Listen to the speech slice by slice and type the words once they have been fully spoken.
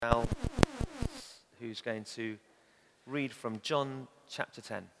Al, who's going to read from John chapter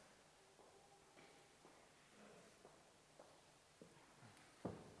 10.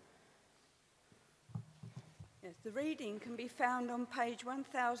 Yes, the reading can be found on page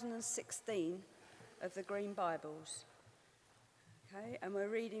 1016 of the Green Bibles. Okay, and we're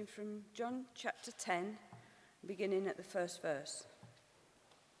reading from John chapter 10, beginning at the first verse.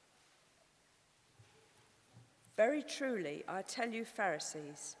 Very truly, I tell you,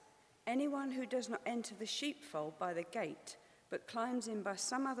 Pharisees, anyone who does not enter the sheepfold by the gate, but climbs in by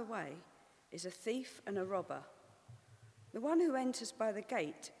some other way, is a thief and a robber. The one who enters by the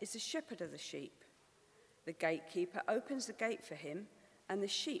gate is the shepherd of the sheep. The gatekeeper opens the gate for him, and the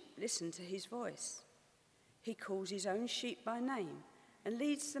sheep listen to his voice. He calls his own sheep by name and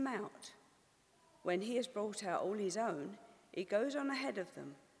leads them out. When he has brought out all his own, he goes on ahead of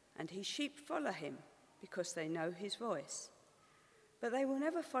them, and his sheep follow him because they know his voice. But they will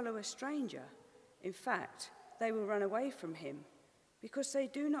never follow a stranger. In fact, they will run away from him because they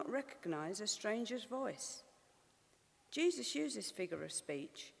do not recognize a stranger's voice. Jesus used this figure of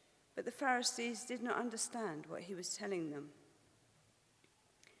speech, but the Pharisees did not understand what he was telling them.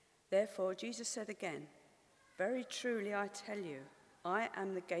 Therefore, Jesus said again, very truly I tell you, I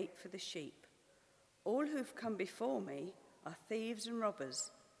am the gate for the sheep. All who've come before me are thieves and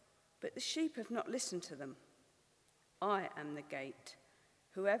robbers, but the sheep have not listened to them. I am the gate.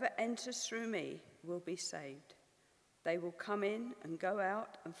 Whoever enters through me will be saved. They will come in and go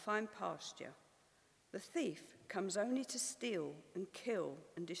out and find pasture. The thief comes only to steal and kill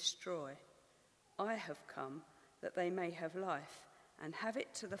and destroy. I have come that they may have life and have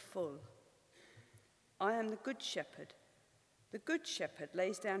it to the full. I am the good shepherd. The good shepherd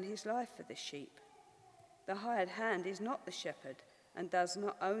lays down his life for the sheep. The hired hand is not the shepherd and does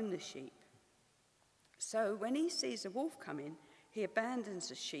not own the sheep. So when he sees a wolf coming, he abandons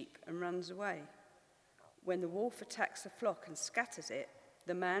the sheep and runs away. When the wolf attacks the flock and scatters it,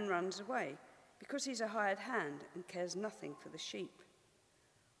 the man runs away because he's a hired hand and cares nothing for the sheep.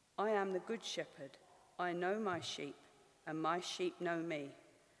 I am the good shepherd. I know my sheep, and my sheep know me,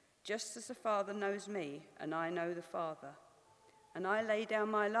 just as the Father knows me, and I know the Father. And I lay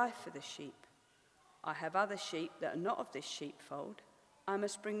down my life for the sheep. I have other sheep that are not of this sheepfold. I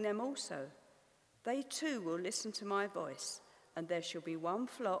must bring them also. They too will listen to my voice, and there shall be one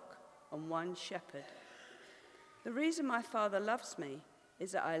flock and one shepherd. The reason my Father loves me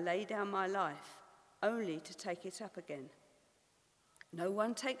is that I lay down my life only to take it up again. No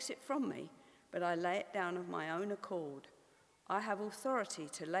one takes it from me, but I lay it down of my own accord. I have authority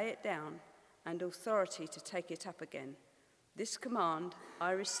to lay it down and authority to take it up again. This command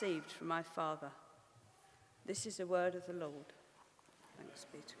I received from my Father. This is the word of the Lord. Thanks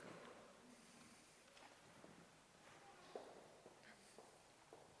be to God.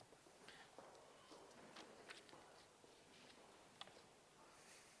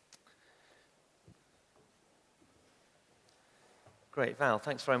 Great, Val,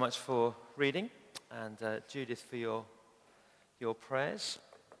 thanks very much for reading, and Judith for your prayers.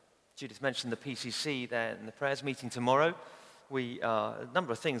 Judith mentioned the PCC there in the prayers meeting tomorrow. A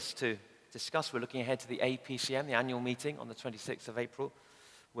number of things to discuss. We're looking ahead to the APCM, the annual meeting on the 26th of April.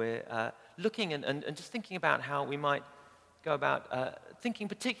 We're looking and just thinking about how we might go about thinking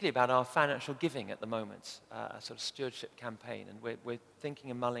particularly about our financial giving at the moment, a sort of stewardship campaign. And we're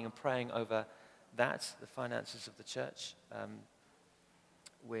thinking and mulling and praying over that, the finances of the church.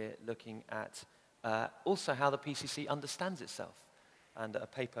 We're looking at also how the PCC understands itself, and a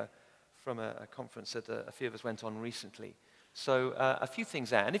paper from a conference that a few of us went on recently. So a few things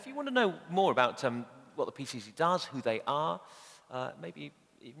there. And if you want to know more about what the PCC does, who they are, maybe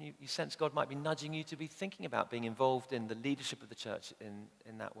even you sense God might be nudging you to be thinking about being involved in the leadership of the church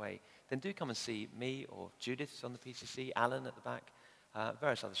in that way, then do come and see me or Judith on the PCC, Alan at the back,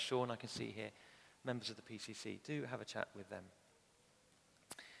 various others, Sean I can see here, members of the PCC. Do have a chat with them.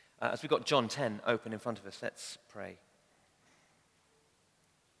 As we've got John 10 open in front of us, let's pray.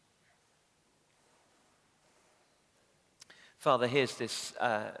 Father, here's this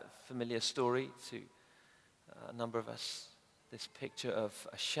familiar story to a number of us, this picture of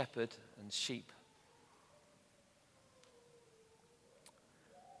a shepherd and sheep.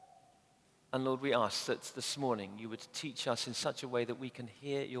 And Lord, we ask that this morning you would teach us in such a way that we can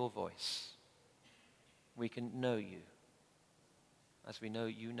hear your voice. We can know you as we know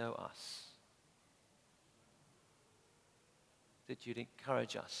you know us. That you'd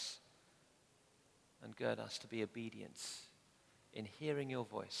encourage us and gird us to be obedient in hearing your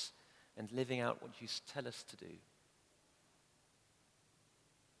voice and living out what you tell us to do.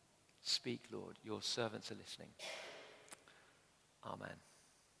 Speak, Lord, your servants are listening. Amen.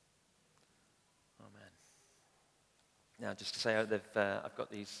 Now, just to say, I've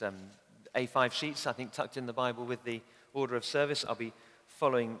got these A5 sheets, I think, tucked in the Bible with the order of service. I'll be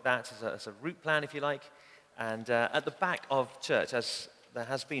following that as a route plan, if you like. And at the back of church, as there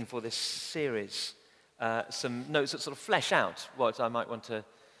has been for this series, some notes that sort of flesh out what I might want to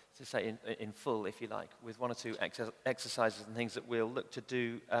say in full, if you like, with one or two exercises and things that we'll look to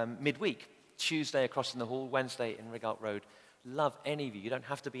do midweek. Tuesday across in the hall, Wednesday in Rigart Road. Love any of you. You don't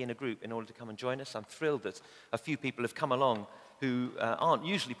have to be in a group in order to come and join us. I'm thrilled that a few people have come along who aren't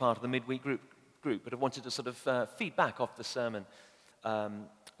usually part of the midweek group but have wanted to sort of feed back off the sermon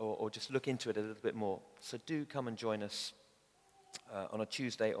or just look into it a little bit more. So do come and join us on a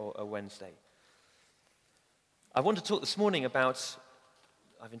Tuesday or a Wednesday. I want to talk this morning about,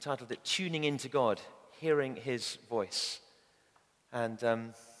 I've entitled it, Tuning Into God, Hearing His Voice. And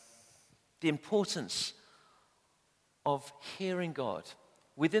the importance of hearing God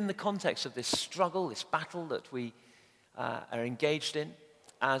within the context of this struggle, this battle that we are engaged in,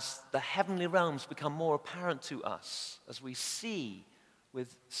 as the heavenly realms become more apparent to us, as we see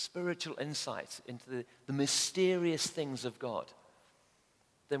with spiritual insight into the mysterious things of God,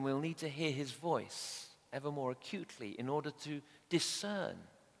 then we'll need to hear his voice ever more acutely in order to discern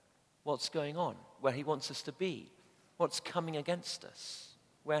what's going on, where he wants us to be, what's coming against us,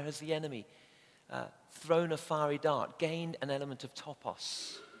 where has the enemy thrown a fiery dart, gained an element of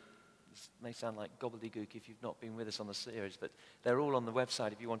topos. This may sound like gobbledygook if you've not been with us on the series, but they're all on the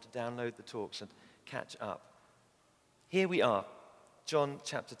website if you want to download the talks and catch up. Here we are, John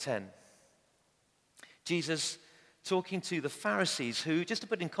chapter 10. Jesus talking to the Pharisees who, just to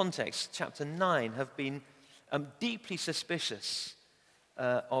put in context, chapter 9 have been deeply suspicious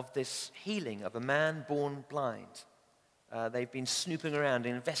of this healing of a man born blind. They've been snooping around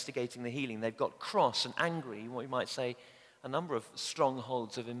and investigating the healing. They've got cross and angry, what you might say. A number of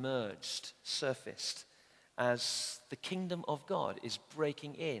strongholds have emerged, surfaced, as the kingdom of God is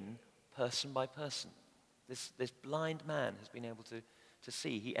breaking in person by person. This blind man has been able to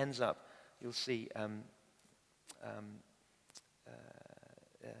see. He ends up, you'll see,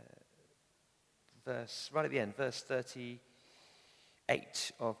 right at the end, verse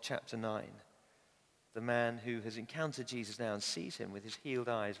 38 of chapter 9. The man who has encountered Jesus now and sees him with his healed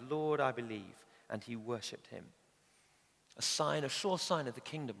eyes, Lord, I believe, and he worshipped him. A sign, a sure sign of the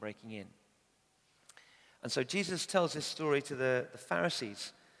kingdom breaking in. And so Jesus tells this story to the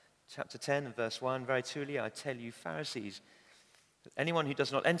Pharisees. Chapter 10 and verse 1, very truly I tell you, Pharisees, that anyone who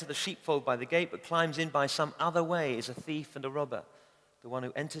does not enter the sheepfold by the gate but climbs in by some other way is a thief and a robber. The one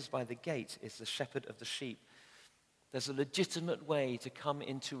who enters by the gate is the shepherd of the sheep. There's a legitimate way to come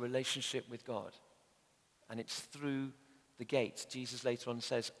into relationship with God. And it's through the gate. Jesus later on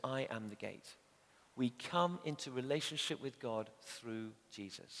says, I am the gate. We come into relationship with God through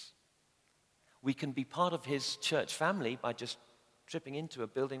Jesus. We can be part of his church family by just tripping into a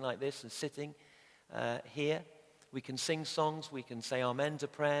building like this and sitting here. We can sing songs, we can say amen to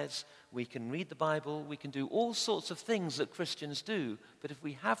prayers, we can read the Bible, we can do all sorts of things that Christians do. But if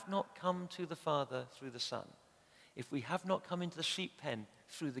we have not come to the Father through the Son, if we have not come into the sheep pen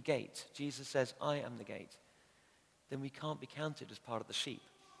through the gate, Jesus says, I am the gate, then we can't be counted as part of the sheep.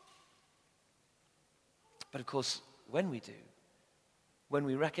 But of course, when we do, when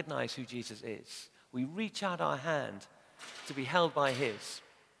we recognize who Jesus is, we reach out our hand to be held by his,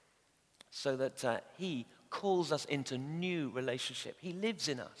 so that he calls us into new relationship. He lives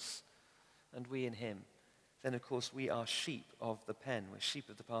in us, and we in him. Then, of course, we are sheep of the pen. We're sheep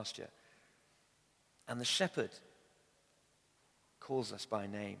of the pasture. And the shepherd calls us by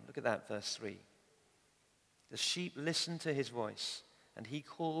name. Look at that, verse 3. The sheep listen to his voice, and he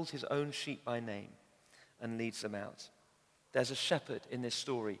calls his own sheep by name and leads them out. There's a shepherd in this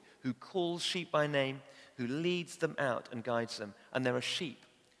story who calls sheep by name, who leads them out and guides them. And there are sheep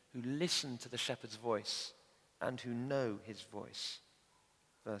who listen to the shepherd's voice and who know his voice.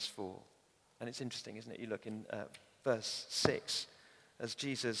 Verse 4. And it's interesting, isn't it? You look in verse 6, as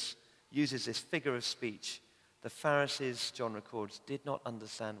Jesus uses this figure of speech, the Pharisees, John records, did not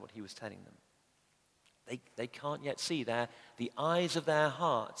understand what he was telling them. They can't yet see. The eyes of their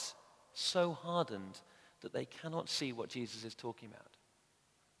hearts so hardened that they cannot see what Jesus is talking about.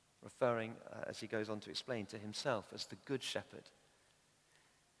 Referring, as he goes on to explain, to himself as the good shepherd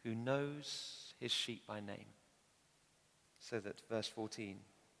who knows his sheep by name. So that, verse 14,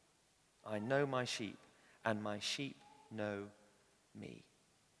 I know my sheep, and my sheep know me.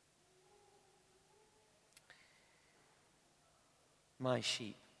 My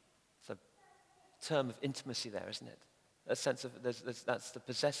sheep. It's a term of intimacy there, isn't it? A sense of, that's the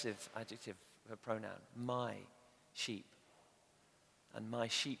possessive adjective of a pronoun. My sheep. And my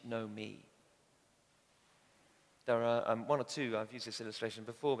sheep know me. there are one or two, I've used this illustration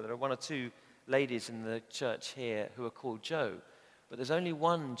before, but there are one or two ladies in the church here who are called Joe. But there's only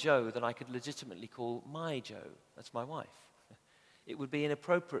one Joe that I could legitimately call my Joe. That's my wife. It would be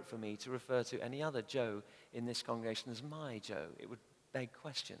inappropriate for me to refer to any other Joe in this congregation as my Joe. It would beg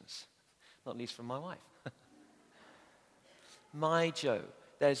questions, not least from my wife. My Joe.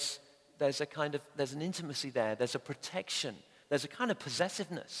 There's an intimacy there. There's a protection. There's a kind of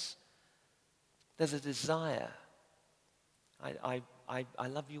possessiveness. There's a desire. I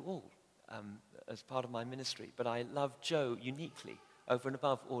love you all as part of my ministry, but I love Joe uniquely over and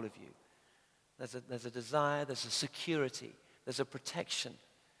above all of you. There's a desire, there's a security, there's a protection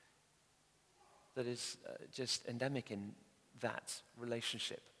that is just endemic in that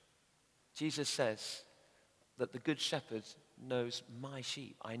relationship. Jesus says that the good shepherd knows my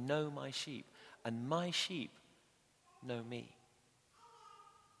sheep. I know my sheep, and my sheep know me.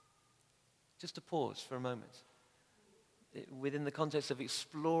 Just to pause for a moment. Within the context of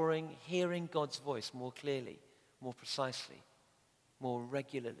exploring, hearing God's voice more clearly, more precisely, more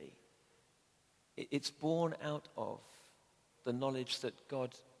regularly. It's born out of the knowledge that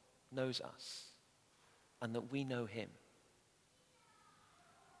God knows us and that we know him.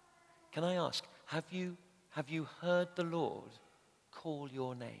 Can I ask, have you heard the Lord call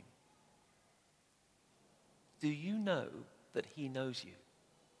your name? Do you know that he knows you?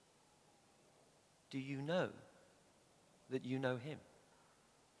 Do you know that you know him?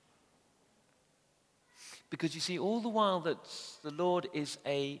 Because you see, all the while that the Lord is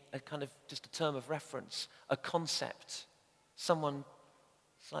a kind of just a term of reference, a concept, someone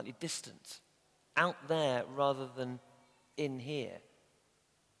slightly distant, out there rather than in here,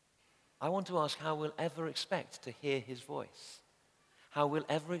 I want to ask how we'll ever expect to hear his voice, how we'll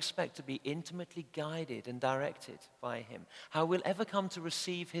ever expect to be intimately guided and directed by him, how we'll ever come to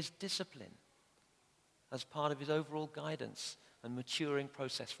receive his discipline as part of his overall guidance and maturing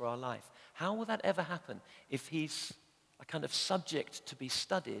process for our life. How will that ever happen if he's a kind of subject to be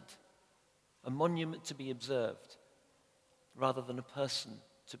studied, a monument to be observed, rather than a person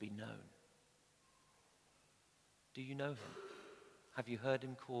to be known? Do you know him? Have you heard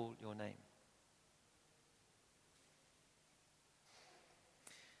him call your name?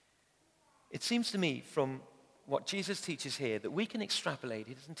 It seems to me from what Jesus teaches here that we can extrapolate.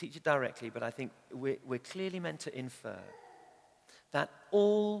 He doesn't teach it directly, but I think we're clearly meant to infer that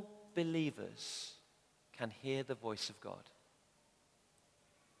all believers can hear the voice of God.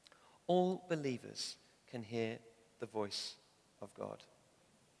 All believers can hear the voice of God.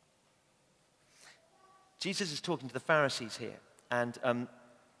 Jesus is talking to the Pharisees here, and I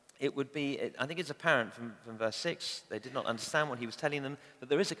think it's apparent from verse 6, they did not understand what he was telling them, that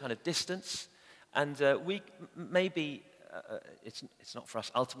there is a kind of distance, and it's not for us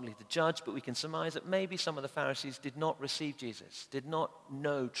ultimately to judge, but we can surmise that maybe some of the Pharisees did not receive Jesus, did not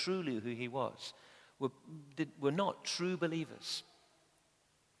know truly who he was, were not true believers.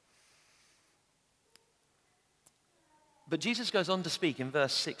 But Jesus goes on to speak in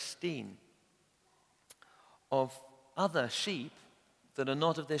verse 16 of other sheep that are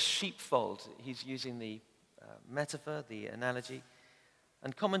not of this sheepfold. He's using the metaphor, the analogy.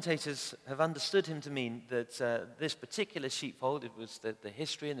 And commentators have understood him to mean that this particular sheepfold, it was the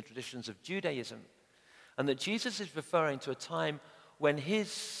history and the traditions of Judaism, and that Jesus is referring to a time when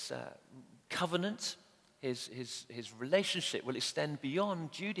his covenant, his relationship will extend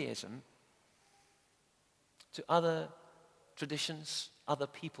beyond Judaism to other traditions, other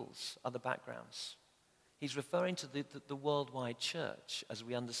peoples, other backgrounds. He's referring to the worldwide church as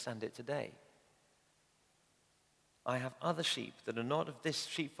we understand it today. I have other sheep that are not of this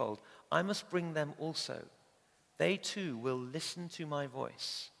sheepfold. I must bring them also. They too will listen to my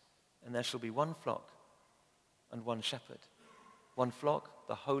voice, and there shall be one flock and one shepherd. One flock,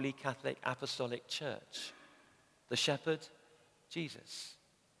 the Holy Catholic Apostolic Church. The shepherd, Jesus.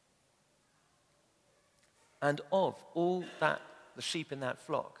 And of all the sheep in that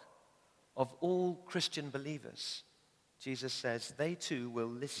flock, of all Christian believers, Jesus says, they too will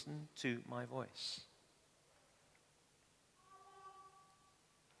listen to my voice.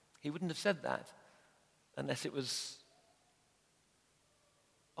 He wouldn't have said that unless it was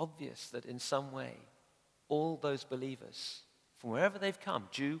obvious that in some way all those believers, from wherever they've come,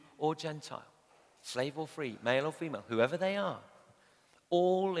 Jew or Gentile, slave or free, male or female, whoever they are,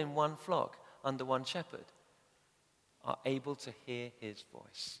 all in one flock under one shepherd, are able to hear his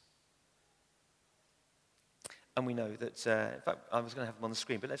voice. And we know that, in fact, I was going to have them on the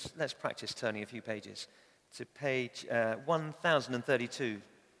screen, but let's practice turning a few pages to page 1032.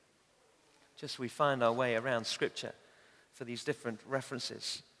 Just so we find our way around Scripture for these different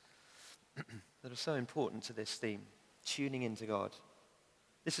references. that are so important to this theme, tuning into God.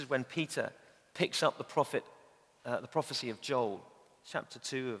 This is when Peter picks up the prophecy of Joel, chapter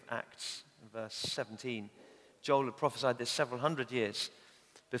 2 of Acts, verse 17. Joel had prophesied this several hundred years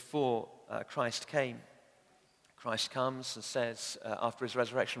before Christ came. Christ comes and says, after his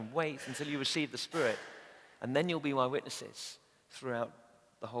resurrection, wait until you receive the Spirit, and then you'll be my witnesses throughout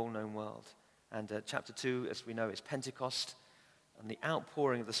the whole known world. And chapter 2, as we know, is Pentecost and the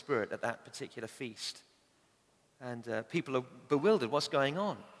outpouring of the Spirit at that particular feast. And people are bewildered. What's going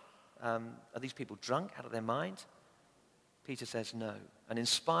on? Are these people drunk, out of their mind? Peter says no. And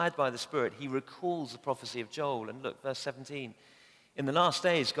inspired by the Spirit, he recalls the prophecy of Joel. And look, verse 17. In the last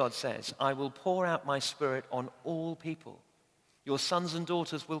days, God says, I will pour out my Spirit on all people. Your sons and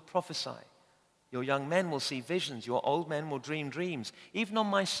daughters will prophesy. Your young men will see visions. Your old men will dream dreams. Even on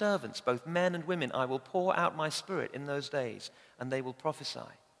my servants, both men and women, I will pour out my Spirit in those days, and they will prophesy.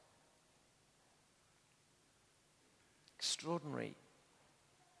 Extraordinary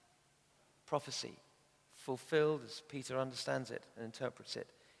prophecy, fulfilled as Peter understands it and interprets it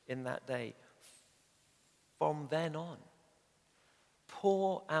in that day. From then on,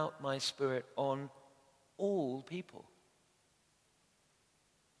 pour out my Spirit on all people.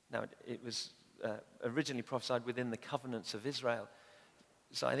 Now, it was originally prophesied within the covenants of Israel.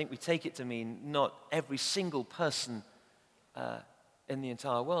 So I think we take it to mean not every single person in the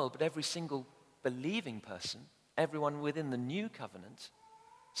entire world, but every single believing person, everyone within the new covenant,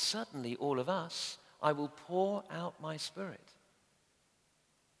 certainly all of us, I will pour out my Spirit.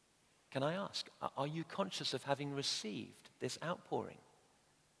 Can I ask, are you conscious of having received this outpouring?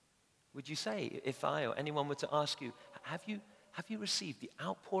 Would you say, if I or anyone were to ask you, have you received the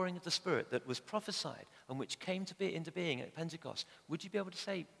outpouring of the Spirit that was prophesied and which came to be into being at Pentecost? Would you be able to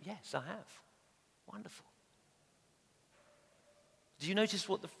say, yes, I have? Wonderful. Do you notice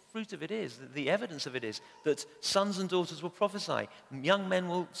what the fruit of it is, the evidence of it is? That sons and daughters will prophesy, young men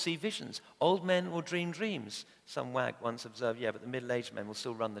will see visions, old men will dream dreams. Some wag once observed, yeah, but the middle-aged men will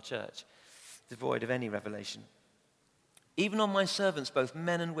still run the church, devoid of any revelation. Even on my servants, both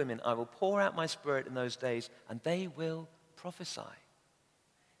men and women, I will pour out my Spirit in those days, and they will prophesy.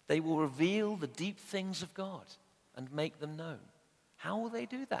 They will reveal the deep things of God and make them known. How will they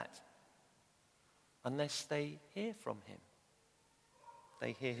do that? Unless they hear from him.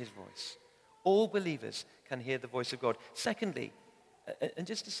 They hear his voice. All believers can hear the voice of God. Secondly, and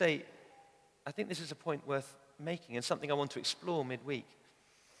just to say, I think this is a point worth making and something I want to explore midweek.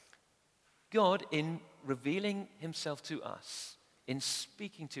 God, in revealing himself to us, in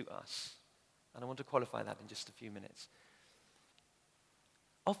speaking to us, and I want to qualify that in just a few minutes,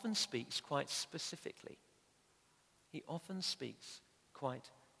 often speaks quite specifically. He often speaks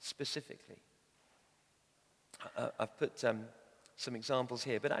quite specifically. I've put some examples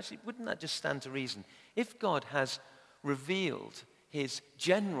here, but actually, wouldn't that just stand to reason? If God has revealed his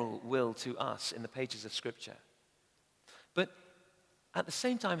general will to us in the pages of Scripture, but at the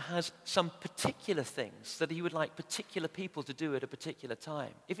same time has some particular things that he would like particular people to do at a particular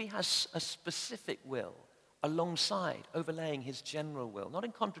time, if he has a specific will alongside, overlaying his general will, not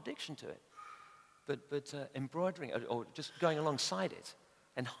in contradiction to it, but embroidering it, or just going alongside it,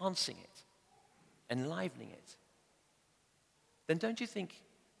 enhancing it, enlivening it, then don't you think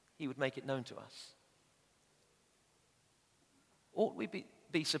he would make it known to us? Ought we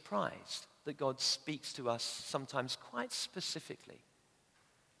be surprised that God speaks to us sometimes quite specifically?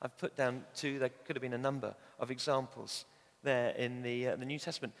 I've put down two, there could have been a number of examples there in the New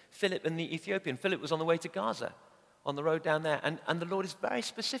Testament. Philip and the Ethiopian. Philip was on the way to Gaza, on the road down there, and the Lord is very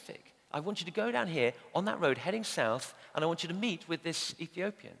specific. I want you to go down here on that road heading south, and I want you to meet with this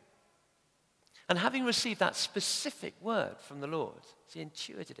Ethiopian. And having received that specific word from the Lord, he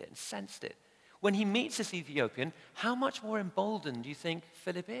intuited it and sensed it. When he meets this Ethiopian, how much more emboldened do you think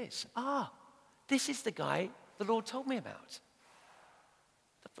Philip is? This is the guy the Lord told me about.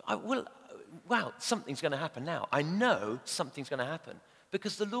 Wow, something's going to happen now. I know something's going to happen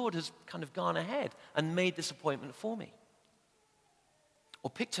because the Lord has kind of gone ahead and made this appointment for me. Or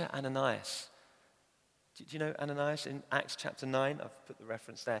picture Ananias. Do you know Ananias in Acts chapter 9? I've put the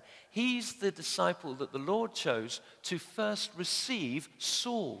reference there. He's the disciple that the Lord chose to first receive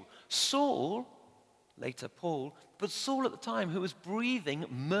Saul. Saul, later Paul, but Saul at the time who was breathing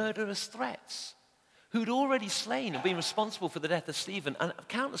murderous threats, who'd already slain and been responsible for the death of Stephen and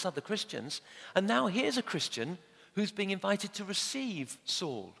countless other Christians. And now here's a Christian who's being invited to receive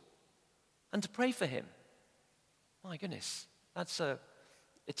Saul and to pray for him. My goodness, it's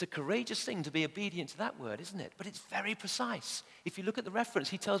a courageous thing to be obedient to that word, isn't it? But it's very precise. If you look at the reference,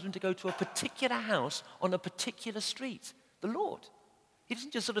 he tells him to go to a particular house on a particular street. The Lord. He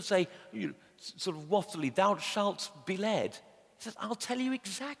doesn't just sort of say, sort of waftily, thou shalt be led. He says, I'll tell you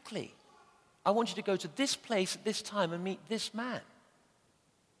exactly. I want you to go to this place at this time and meet this man.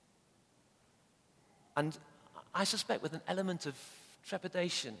 And I suspect with an element of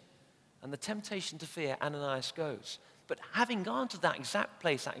trepidation and the temptation to fear, Ananias goes. But having gone to that exact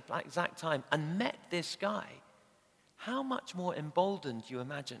place, that exact time, and met this guy, how much more emboldened do you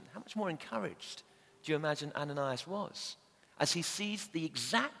imagine, how much more encouraged do you imagine Ananias was as he sees the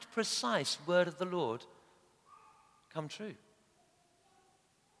exact, precise word of the Lord come true?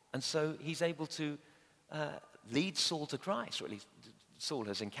 And so he's able to lead Saul to Christ, or at least Saul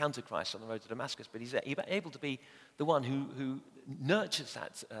has encountered Christ on the road to Damascus, but he's able to be the one who nurtures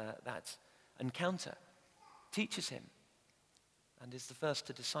that encounter, teaches him, and is the first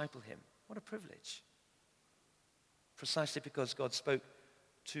to disciple him. What a privilege. Precisely because God spoke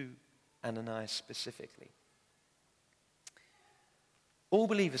to Ananias specifically. All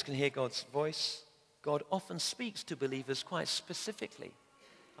believers can hear God's voice. God often speaks to believers quite specifically.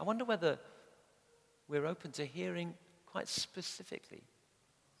 I wonder whether we're open to hearing quite specifically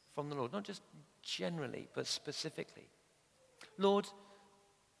from the Lord, not just generally, but specifically. Lord,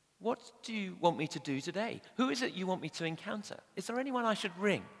 what do you want me to do today? Who is it you want me to encounter? Is there anyone I should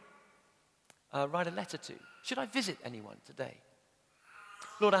ring, write a letter to? Should I visit anyone today?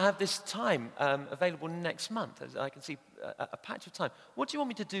 Lord, I have this time available next month. As I can see a patch of time. What do you want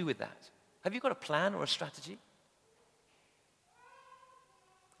me to do with that? Have you got a plan or a strategy?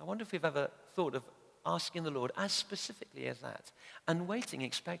 I wonder if we've ever thought of asking the Lord as specifically as that and waiting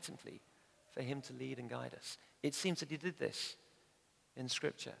expectantly for him to lead and guide us. It seems that he did this in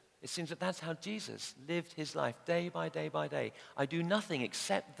Scripture. It seems that that's how Jesus lived his life day by day by day. I do nothing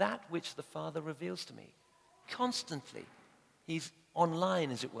except that which the Father reveals to me. Constantly, he's online,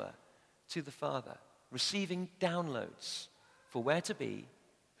 as it were, to the Father, receiving downloads for where to be,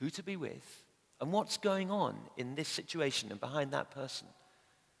 who to be with, and what's going on in this situation and behind that person.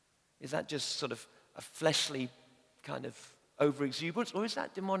 Is that just sort of a fleshly kind of overexuberance, or is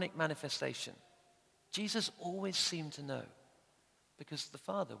that demonic manifestation? Jesus always seemed to know because the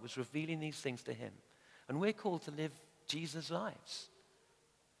Father was revealing these things to him. And we're called to live Jesus' lives,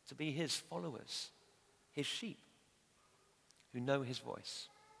 to be his followers, his sheep who know his voice.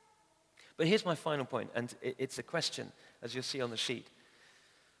 But here's my final point, and it's a question, as you'll see on the sheet.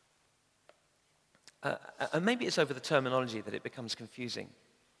 And maybe it's over the terminology that it becomes confusing.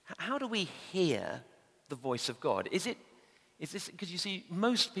 How do we hear the voice of God? Is this, because you see,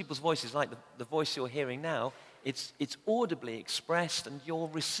 most people's voices, like the voice you're hearing now, it's audibly expressed and you're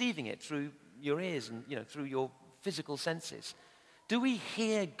receiving it through your ears and through your physical senses. Do we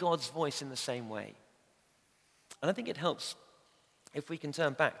hear God's voice in the same way? And I think it helps if we can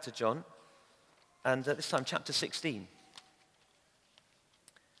turn back to John, and this time chapter 16,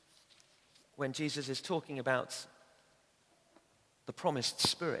 when Jesus is talking about the promised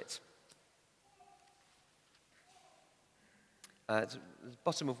Spirit. It's at the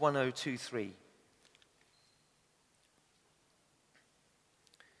bottom of 1023.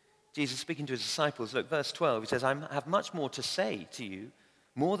 Jesus speaking to his disciples, look, verse 12, he says, I have much more to say to you,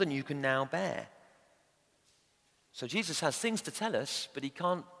 more than you can now bear. So Jesus has things to tell us, but he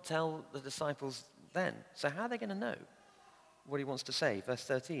can't tell the disciples then. So how are they going to know what he wants to say? Verse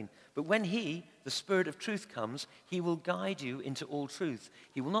 13, but when he, the Spirit of truth, comes, he will guide you into all truth.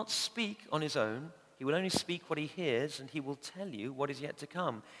 He will not speak on his own. He will only speak what he hears, and he will tell you what is yet to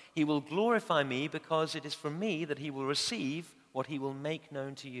come. He will glorify me, because it is from me that he will receive what he will make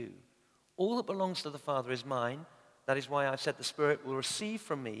known to you. All that belongs to the Father is mine. That is why I've said the Spirit will receive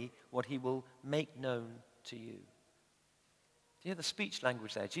from me what he will make known to you. Do you hear the speech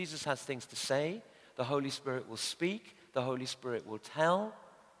language there? Jesus has things to say. The Holy Spirit will speak. The Holy Spirit will tell.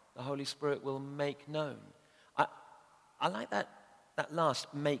 The Holy Spirit will make known. I like that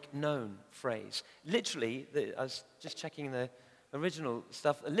last make known phrase. Literally, I was just checking the original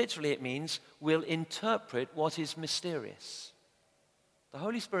stuff. Literally it means will interpret what is mysterious. The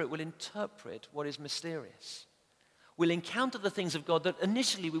Holy Spirit will interpret what is mysterious. We'll encounter the things of God that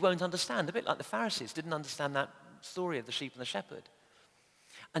initially we won't understand, a bit like the Pharisees didn't understand that story of the sheep and the shepherd.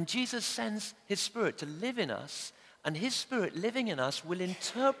 And Jesus sends his Spirit to live in us, and his Spirit living in us will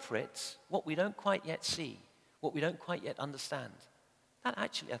interpret what we don't quite yet see, what we don't quite yet understand. That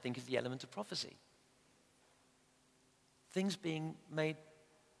actually, I think, is the element of prophecy. Things being made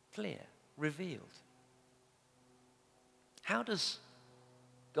clear, revealed. How does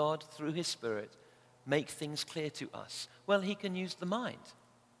God, through his Spirit, make things clear to us? Well, he can use the mind.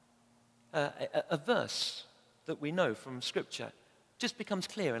 A verse that we know from Scripture just becomes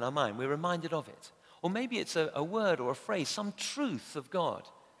clear in our mind. We're reminded of it. Or maybe it's a word or a phrase, some truth of God.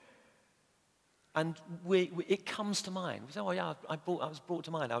 And it comes to mind. We say, oh yeah, I was brought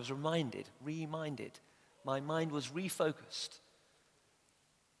to mind. I was reminded. My mind was refocused.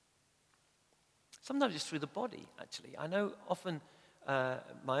 Sometimes it's through the body, actually. I know often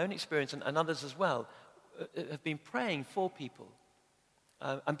my own experience and others as well have been praying for people.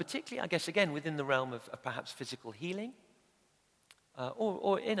 And particularly, I guess, again, within the realm of perhaps physical healing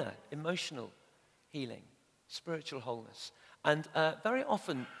or inner, emotional healing, spiritual wholeness. And very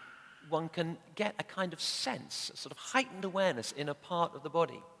often one can get a kind of sense, a sort of heightened awareness in a part of the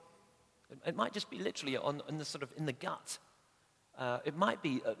body. It might just be literally in the gut. It might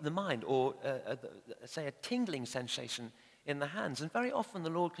be the mind or, say, a tingling sensation in the hands. And very often the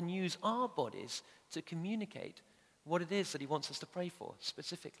Lord can use our bodies to communicate what it is that he wants us to pray for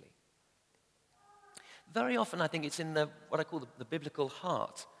specifically. Very often I think it's in what I call the biblical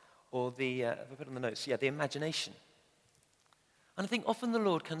heart, or if I put on the notes, the imagination. And I think often the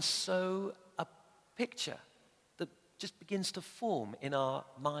Lord can sow a picture that just begins to form in our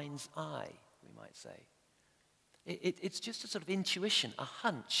mind's eye, we might say. It's just a sort of intuition, a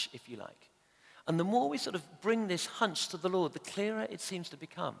hunch, if you like. And the more we sort of bring this hunch to the Lord, the clearer it seems to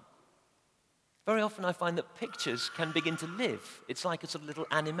become. Very often I find that pictures can begin to live. It's like a sort of little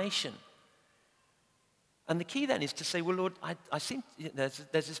animation. And the key then is to say, well, Lord, there's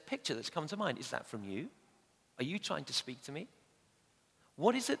this picture that's come to mind. Is that from you? Are you trying to speak to me?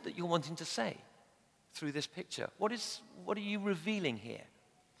 What is it that you're wanting to say through this picture? What are you revealing here?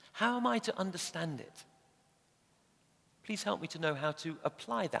 How am I to understand it? Please help me to know how to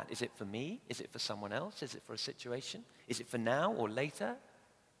apply that. Is it for me? Is it for someone else? Is it for a situation? Is it for now or later?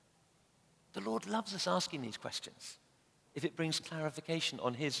 The Lord loves us asking these questions if it brings clarification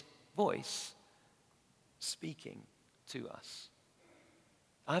on his voice speaking to us.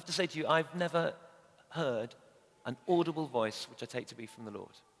 I have to say to you, I've never heard an audible voice which I take to be from the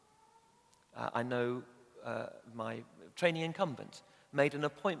Lord. I know my training incumbent made an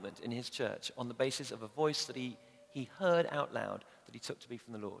appointment in his church on the basis of a voice that he heard out loud that he took to be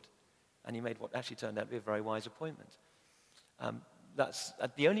from the Lord. And he made what actually turned out to be a very wise appointment. That's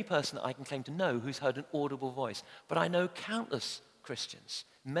the only person that I can claim to know who's heard an audible voice. But I know countless Christians,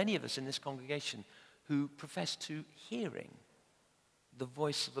 many of us in this congregation, who profess to hearing the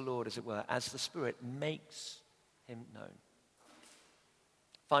voice of the Lord, as it were, as the Spirit makes him known.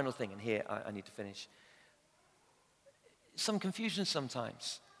 Final thing, and here I need to finish. Some confusion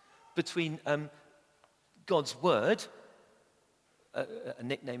sometimes between God's Word, a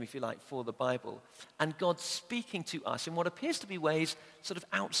nickname, if you like, for the Bible, and God speaking to us in what appears to be ways sort of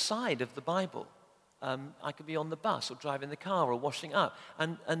outside of the Bible. I could be on the bus or driving the car or washing up,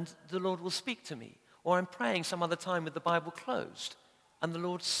 and the Lord will speak to me. Or I'm praying some other time with the Bible closed, and the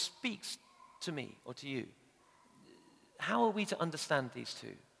Lord speaks to me or to you. How are we to understand these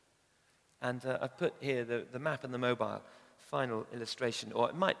two? And I've put here the map and the mobile, final illustration, or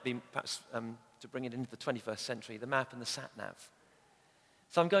it might be perhaps to bring it into the 21st century, the map and the sat-nav.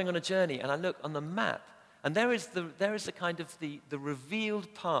 So I'm going on a journey, and I look on the map, and there is the kind of the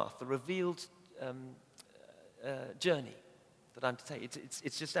revealed path, the revealed journey that I'm to take.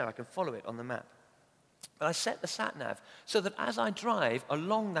 It's just there. I can follow it on the map. But I set the sat-nav so that as I drive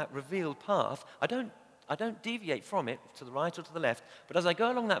along that revealed path, I don't deviate from it to the right or to the left, but as I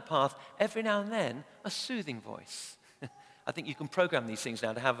go along that path, every now and then, a soothing voice. I think you can program these things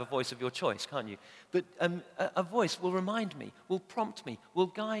now to have a voice of your choice, can't you? But a voice will remind me, will prompt me, will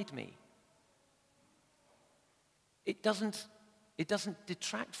guide me. It doesn't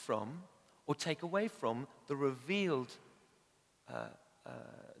detract from or take away from the revealed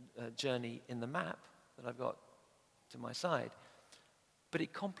journey in the map that I've got to my side. But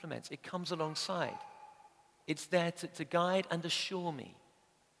it complements, it comes alongside. It's there to guide and assure me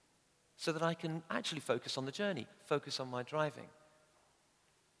so that I can actually focus on the journey, focus on my driving.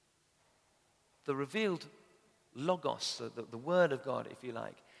 The revealed logos, the word of God, if you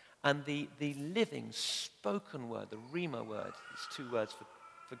like, and the living, spoken word, the rhema word, these two words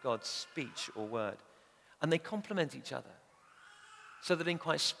for God's speech or word. And they complement each other so that in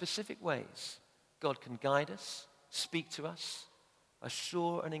quite specific ways, God can guide us, speak to us,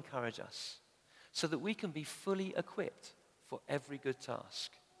 assure and encourage us, so that we can be fully equipped for every good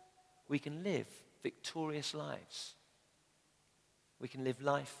task. We can live victorious lives. We can live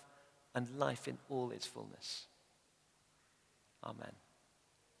life and life in all its fullness. Amen.